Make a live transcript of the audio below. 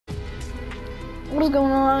What is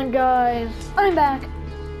going on, guys? I'm back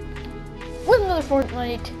with another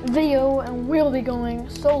Fortnite video, and we'll be going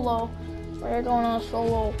solo. We're going on a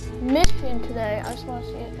solo mission today. I just want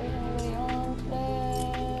to see if there's anybody on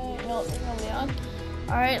today. No, there's nobody on.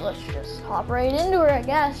 Alright, let's just hop right into it, I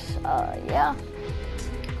guess. Yeah.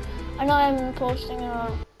 I know I haven't been posting in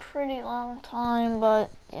a pretty long time,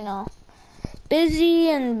 but, you know, busy,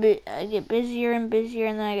 and I get busier and busier,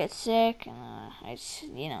 and then I get sick, and I just,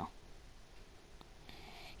 you know,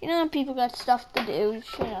 people got stuff to do,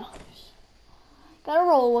 just gotta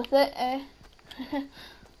roll with it, eh?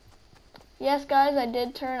 Yes, guys, I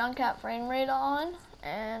did turn uncapped frame rate on,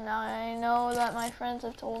 and I know that my friends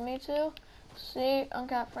have told me to. See,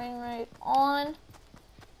 uncapped frame rate on,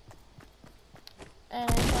 and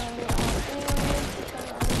it's gonna be on anyways,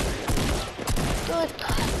 good.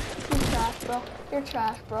 You're trash, bro. You're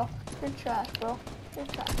trash, bro. You're trash, bro. You're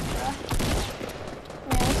trash, bro.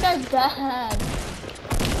 Man, this guy's bad.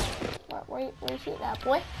 Where you see that,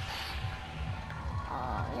 boy?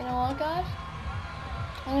 You know what, guys?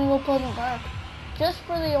 I'm gonna go Pleasant Park. Just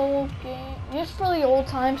for the old game, just for the old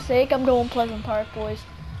time's sake, I'm going Pleasant Park, boys.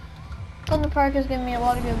 Pleasant Park has given me a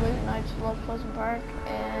lot of good loot, and I just love Pleasant Park.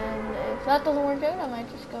 And if that doesn't work out, I might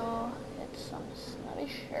just go hit some snotty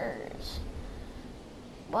shirts.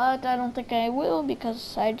 But I don't think I will,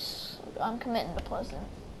 because I'm committing to Pleasant.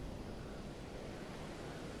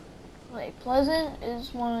 Like, Pleasant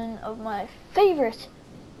is one of my favorite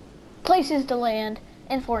places to land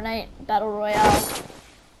in Fortnite Battle Royale.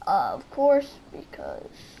 Of course, because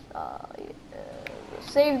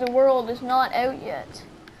Save the World is not out yet.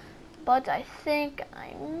 But I think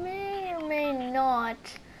I may or may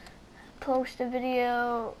not post a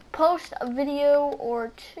video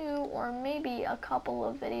or two, or maybe a couple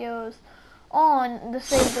of videos on the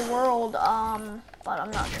Save the World, but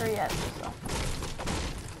I'm not sure yet, so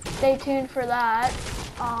stay tuned for that.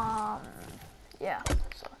 Yeah,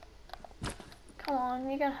 so come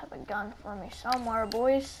on, you gotta have a gun for me somewhere,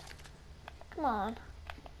 boys. Come on,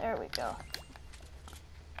 there we go.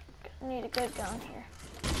 I need a good gun here.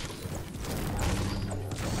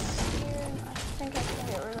 I think I can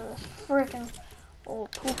get rid of this freaking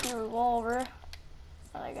old poopy revolver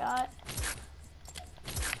that I got.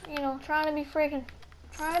 You know, trying to be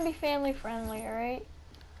family friendly, alright?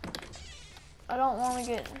 I don't want to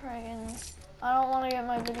get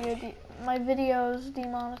my videos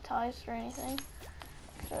demonetized or anything,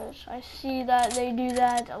 because I see that they do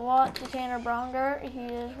that a lot to Tanner Bronger. He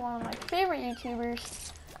is one of my favorite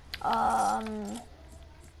YouTubers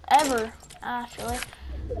ever, actually.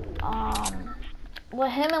 Well,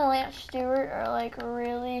 him and Lance Stewart are like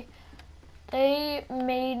really, they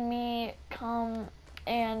made me come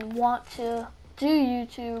and want to do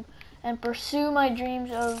YouTube and pursue my dreams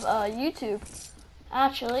of YouTube.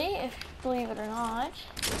 Actually, believe it or not,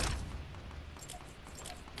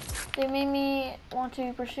 they made me want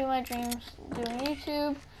to pursue my dreams doing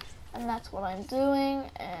YouTube, and that's what I'm doing.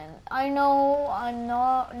 And I know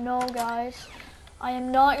guys, I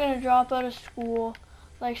am not gonna drop out of school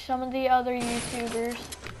like some of the other YouTubers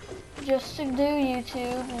just to do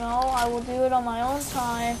YouTube. No, I will do it on my own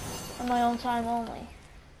time, and my own time only.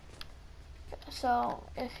 So,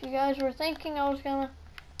 if you guys were thinking I was gonna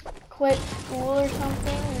quit school or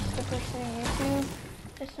something just to pursue YouTube,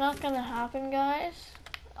 it's not gonna happen, guys.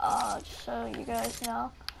 Just so you guys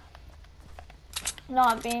know.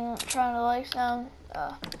 Not trying to like sound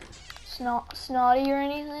snotty or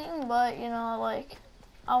anything, but you know, like,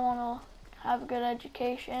 I wanna have a good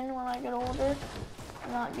education when I get older,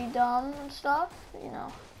 not be dumb and stuff, you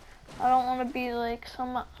know. I don't wanna be like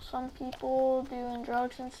some people doing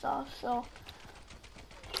drugs and stuff, so.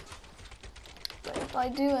 But if I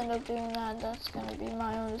do end up doing that, that's going to be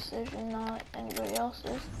my own decision, not anybody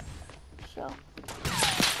else's. So.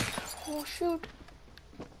 Oh, shoot.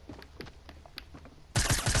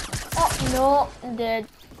 Oh, no. I'm dead.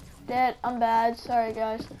 Dead. I'm bad. Sorry,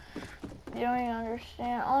 guys. You don't even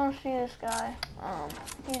understand. I want to see this guy.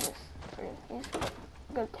 He's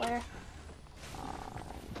a good player.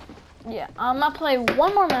 Yeah, I'm gonna play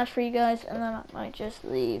one more match for you guys, and then I might just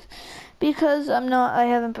leave, because I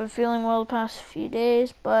haven't been feeling well the past few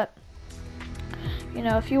days. But you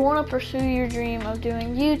know, if you want to pursue your dream of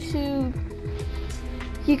doing YouTube,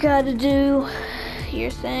 you gotta do your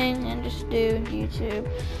thing and just do YouTube.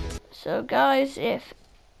 So guys, if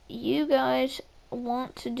you guys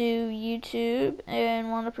want to do YouTube and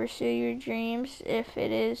want to pursue your dreams, if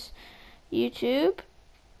it is YouTube,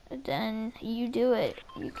 then you do it.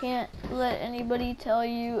 You can't let anybody tell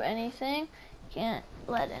you anything. You can't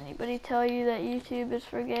let anybody tell you that YouTube is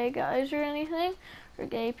for gay guys or anything, for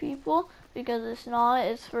gay people, because it's not.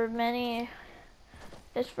 It's for many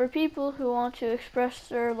It's for people who want to express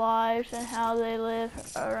their lives and how they live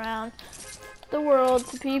around the world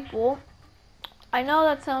to people. I know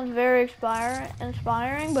that sounds very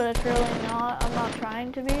inspiring, but it's really not. I'm not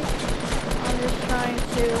trying to be. I'm just trying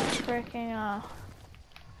to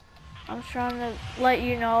I'm trying to let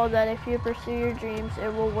you know that if you pursue your dreams,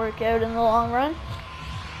 it will work out in the long run.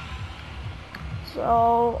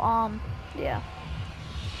 So, yeah.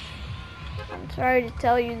 I'm sorry to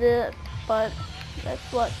tell you that, but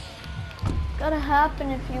that's what's gotta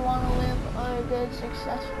happen if you want to live a good,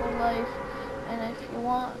 successful life. And if you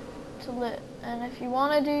want to if you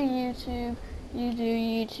want to do YouTube, you do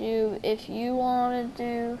YouTube. If you want to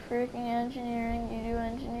do freaking engineering, you do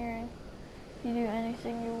engineering. You do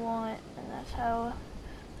anything you want, and that's how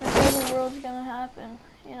the world's gonna happen,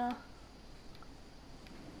 you know.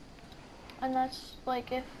 And that's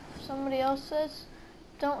like if somebody else says,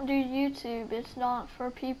 don't do YouTube, it's not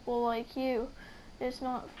for people like you. It's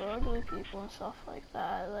not for ugly people and stuff like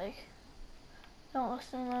that. Like, don't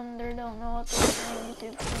listen to them. They don't know what they're saying.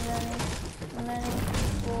 YouTube for many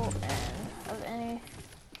people and of any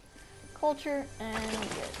culture, and you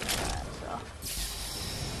guys know that, so.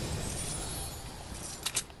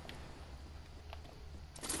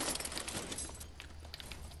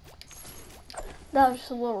 That was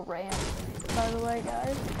just a little rant, by the way,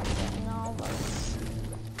 guys. No, but,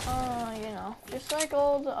 you know, just like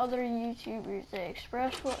all the other YouTubers, they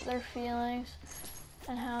express what their feelings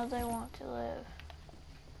and how they want to live.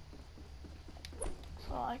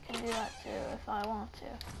 So I can do that too if I want to.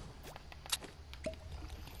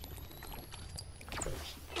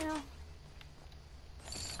 You know,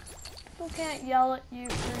 people can't yell at you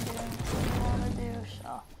for doing what you want to do,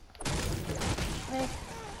 so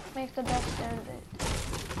make the best out of it.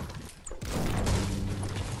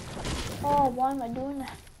 Oh, why am I doing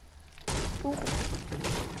that? Ooh.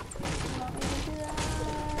 Not me to do that.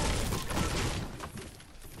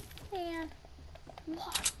 Man,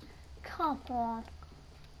 what? Come on.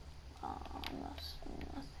 That's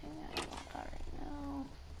nothing I want that right now.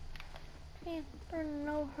 Man, there are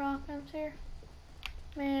no rockets here.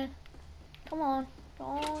 Man, come on.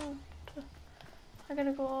 Don't. I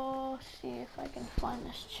gotta go see if I can find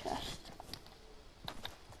this chest.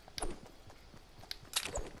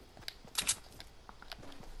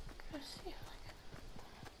 Gotta see if I can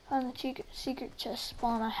find the secret chest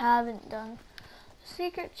spawn. I haven't done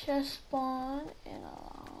secret chest spawn in a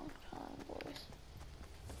long time, boys.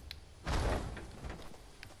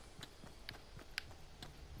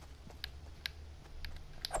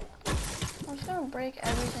 I'm just gonna break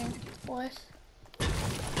everything, boys.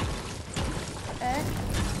 Okay?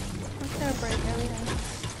 I'm just gonna break everything.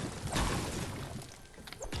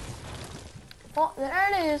 Oh, there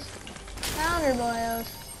it is! Founder bios.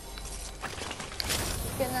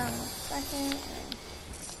 Getting that in a second. And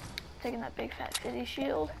taking that big fat fizzy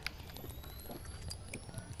shield.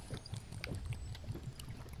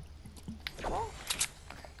 Well,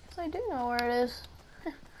 guess I do know where it is.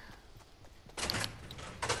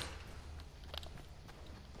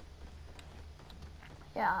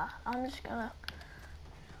 Yeah, I'm just gonna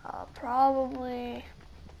probably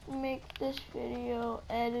make this video,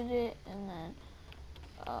 edit it, and then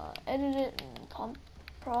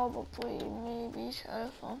probably maybe try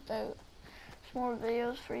to pump out some more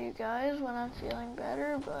videos for you guys when I'm feeling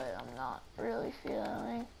better, but I'm not really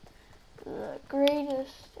feeling the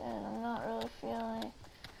greatest, and I'm not really feeling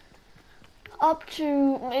up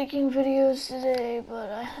to making videos today,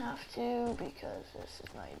 but I have to because this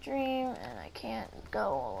is my dream, and I can't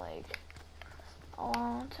go like a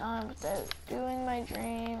long time without doing my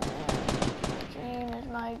dream, and my dream is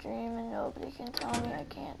my dream, and nobody can tell me I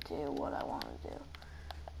can't do what I want to do.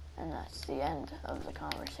 And that's the end of the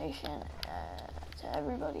conversation to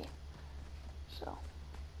everybody. So,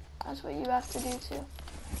 that's what you have to do too.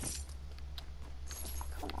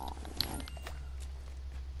 Come on, man.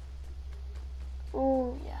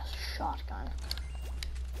 Ooh, yes, shotgun.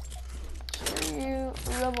 Screw you,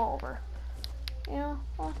 revolver. You know,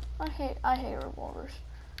 well, I hate revolvers.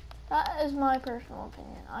 That is my personal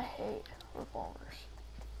opinion. I hate revolvers.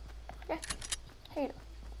 Okay? Hate them.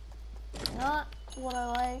 They're not what I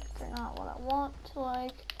like. They're not what I want to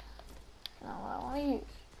like. They're not what I want to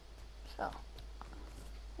use. So,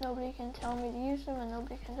 nobody can tell me to use them, and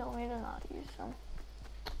nobody can tell me to not use them.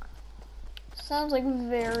 Sounds like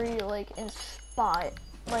very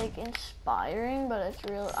inspiring, but it's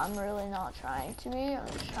real. I'm really not trying to be. I'm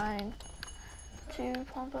just trying to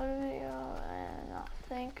pump out a video and not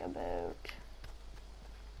think about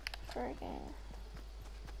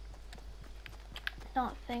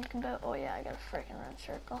oh yeah, I got a freaking red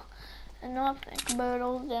circle, and not think about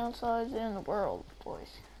all the downsides in the world,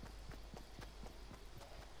 boys.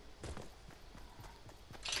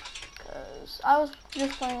 Because I was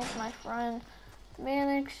just playing with my friend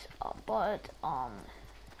Manix, but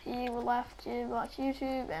he left to watch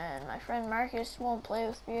YouTube, and my friend Marcus won't play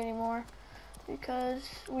with me anymore because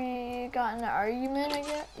we got in an argument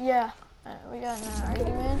again. Yeah, we got in an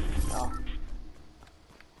argument, so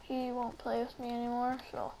he won't play with me anymore,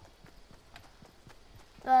 so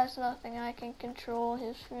that's nothing I can control.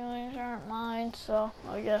 His feelings aren't mine, so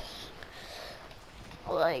I guess,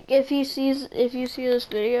 like, if you see this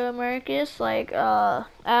video, Marcus, like,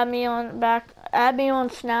 add me on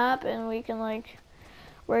Snap, and we can, like,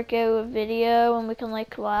 work out a video, and we can, like,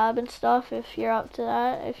 collab and stuff if you're up to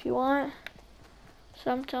that, if you want,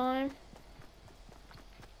 sometime.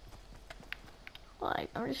 Like,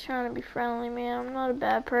 I'm just trying to be friendly, man. I'm not a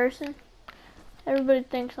bad person. Everybody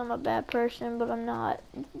thinks I'm a bad person, but I'm not.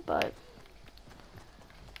 But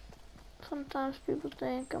sometimes people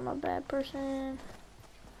think I'm a bad person,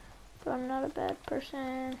 but I'm not a bad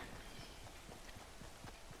person.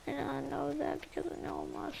 And I know that because I know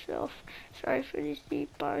myself. Sorry for these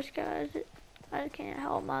deep bars, guys. I can't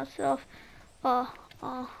help myself.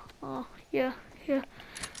 Yeah.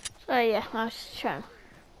 So yeah, I was trying to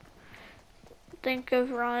think of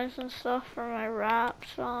rhymes and stuff for my rap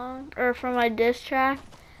song, or for my diss track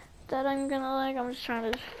that I'm gonna, like, I'm just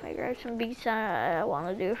trying to figure out some beats that I want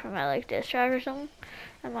to do for my, like, diss track or something,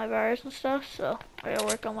 and my bars and stuff, so I gotta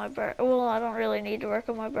work on my bars. Well, I don't really need to work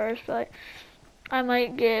on my bars, but I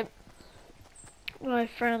might get my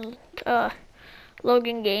friend,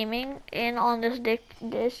 Logan Gaming in on this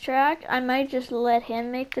diss track. I might just let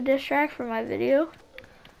him make the diss track for my video.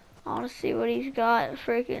 I want to see what he's got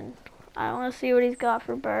I want to see what he's got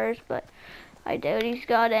for bars, but I doubt he's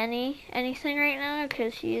got anything right now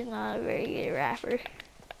because he's not a very good rapper.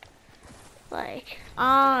 Like,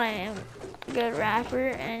 I am a good rapper,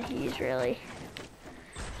 and he's really,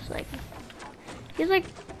 he's like,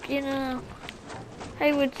 you know,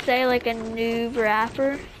 I would say like a noob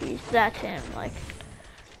rapper. That's him. Like,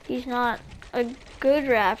 he's not a good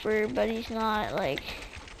rapper, but he's not, like,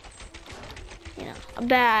 you know, a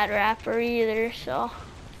bad rapper either, so.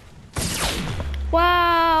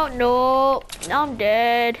 Wow, no, I'm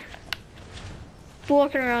dead.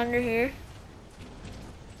 Walking around under here.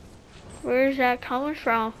 Where's that coming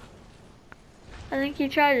from? I think he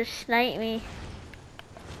tried to snipe me.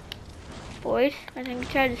 Boys, I think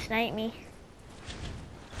he tried to snipe me.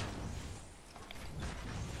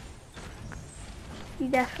 He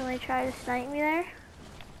definitely tried to snipe me there.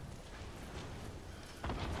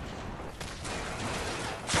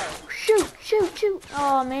 Shoot.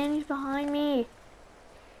 Oh man, he's behind me.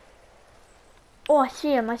 Oh, I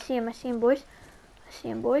see him, boys. I see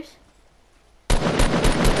him, boys. Hit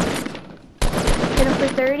him for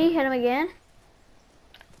 30, hit him again.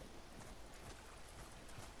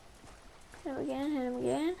 Hit him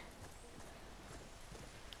again.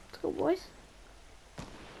 Let's go, boys.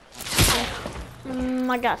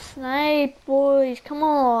 I got sniped, boys. Come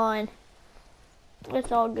on.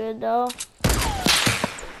 It's all good, though.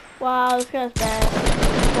 Wow, this guy's bad.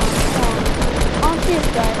 Come on. I don't see this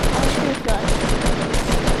guy.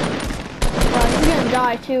 Wow, he's gonna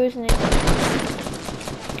die too, isn't he?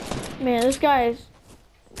 Man, this guy is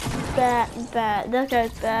bad. That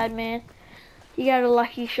guy's bad, man. He got a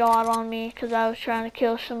lucky shot on me because I was trying to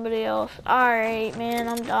kill somebody else. Alright, man,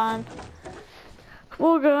 I'm done.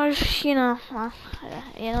 Well, guys, you know what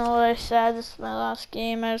I said. This is my last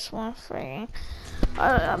game. I just want to freaking.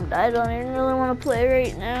 I don't even really want to play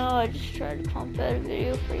right now. I just tried to pump out a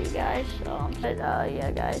video for you guys. So, but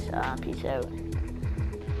yeah, guys, peace out.